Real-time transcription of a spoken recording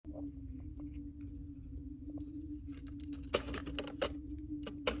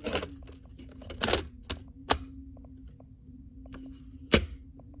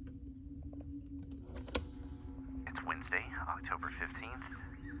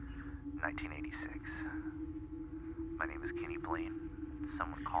1986. My name is Kenny Blaine.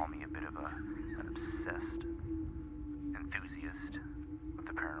 Some would call me a bit of an obsessed enthusiast of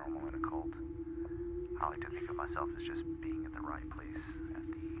the paranormal and occult. I like to think of myself as just being at the right place at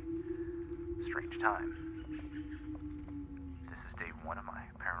the strange time. This is day one of my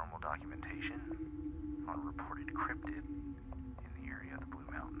paranormal documentation on a reported cryptid in the area of the Blue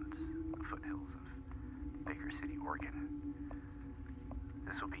Mountains, the foothills of Baker City, Oregon.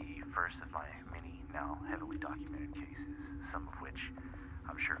 This will be first of my many now heavily documented cases, some of which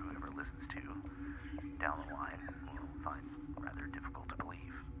I'm sure whoever listens to down the line will find rather difficult to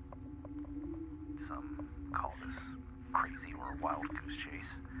believe. Some call this crazy or a wild goose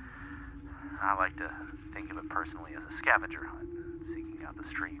chase. I like to think of it personally as a scavenger hunt. Seeking out the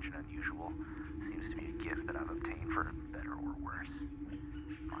strange and unusual seems to be a gift that I've obtained for better or worse.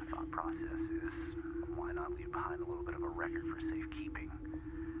 My thought process is, why not leave behind a little bit of a record for safekeeping?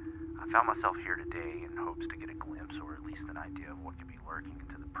 I found myself here today in hopes to get a glimpse or at least an idea of what could be lurking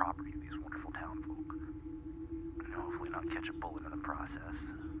into the property of these wonderful townfolk. And hopefully not catch a bullet in the process.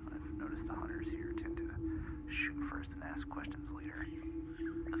 I've noticed the hunters here tend to shoot first and ask questions later.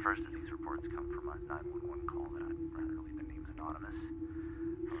 The first of these reports come from a 911 call that I'd rather leave the names anonymous.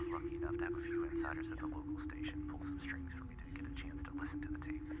 I was lucky enough to have a few insiders at the local station pull some strings for me to get a chance to listen to the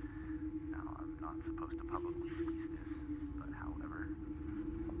tape. Now, I'm not supposed to publicly release this, but however,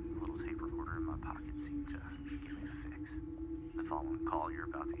 the little tape recorder in my pocket seemed to give me a fix. The following call you're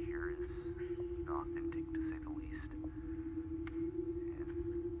about to hear is authentic, to say the least, and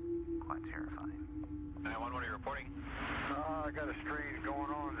quite terrifying. 911, what are you reporting? I got a strange going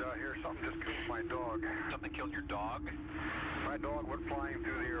on out here. Something just killed my dog. Something killed your dog? My dog went flying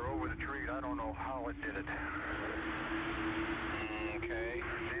through the air over the tree. I don't know how it did it. Okay.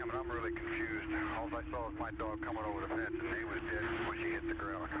 Damn it, I'm really confused. All I saw was my dog coming over the fence, and he was dead when she hit the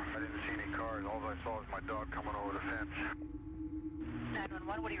ground. I didn't see any cars. All I saw was my dog coming over the fence.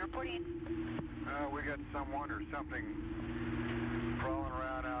 911, what are you reporting? We got someone or something crawling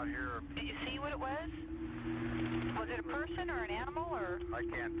around out here. Did you see what it was? Was it a person or an animal or? I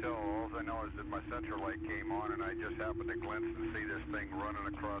can't tell. All I know is that my central light came on, and I just happened to glimpse and see this thing running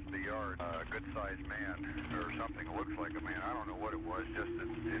across the yard. A good-sized man, or something that looks like a man. I don't know what it was, just that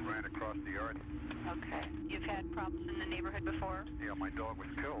it ran across the yard. Okay. You've had problems in the neighborhood before? Yeah, my dog was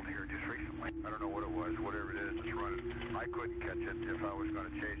killed here just recently. I don't know what it was. Whatever it is, it's running. I couldn't catch it if I was going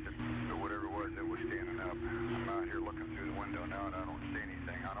to chase it. But whatever it was standing up. I'm out here looking through the window now, and I don't see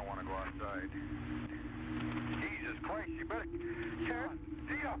anything. I don't want to go outside. Jesus Christ, you better... Sure.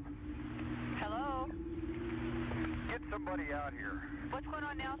 See up! Hello? Get somebody out here. What's going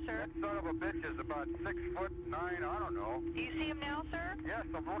on now, sir? That son of a bitch is about 6'9", I don't know. Do you see him now, sir? Yes,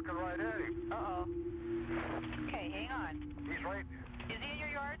 I'm looking right at him. Uh-oh. Okay, hang on. He's right... Is he in your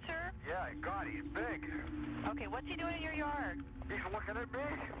yard, sir? Yeah, God, he's big. Okay, what's he doing in your yard? He's looking at me.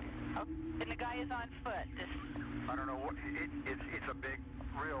 Oh, and the guy is on foot. I don't know what... It's a big...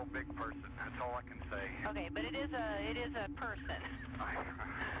 real big person. That's all I can say. Okay, but it is a person.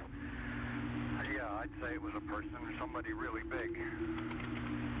 Yeah, I'd say it was a person, somebody really big.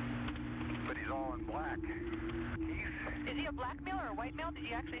 But he's all in black. Is he a black male or a white male? Did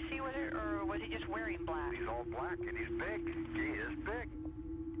you actually see whether, or was he just wearing black? He's all black and he's big. He is big.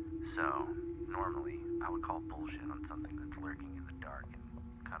 So, normally, I would call bullshit on something that's lurking in the dark and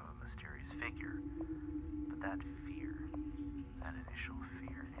kind of a mysterious figure. But that fear, that initial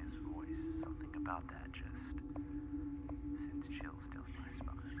fear in his voice, something about that just sends chills down my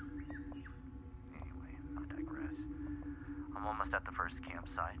spine. Anyway, I digress. I'm almost at the first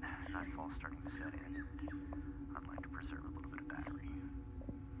campsite. Nightfall's starting to set in. I'd like to preserve a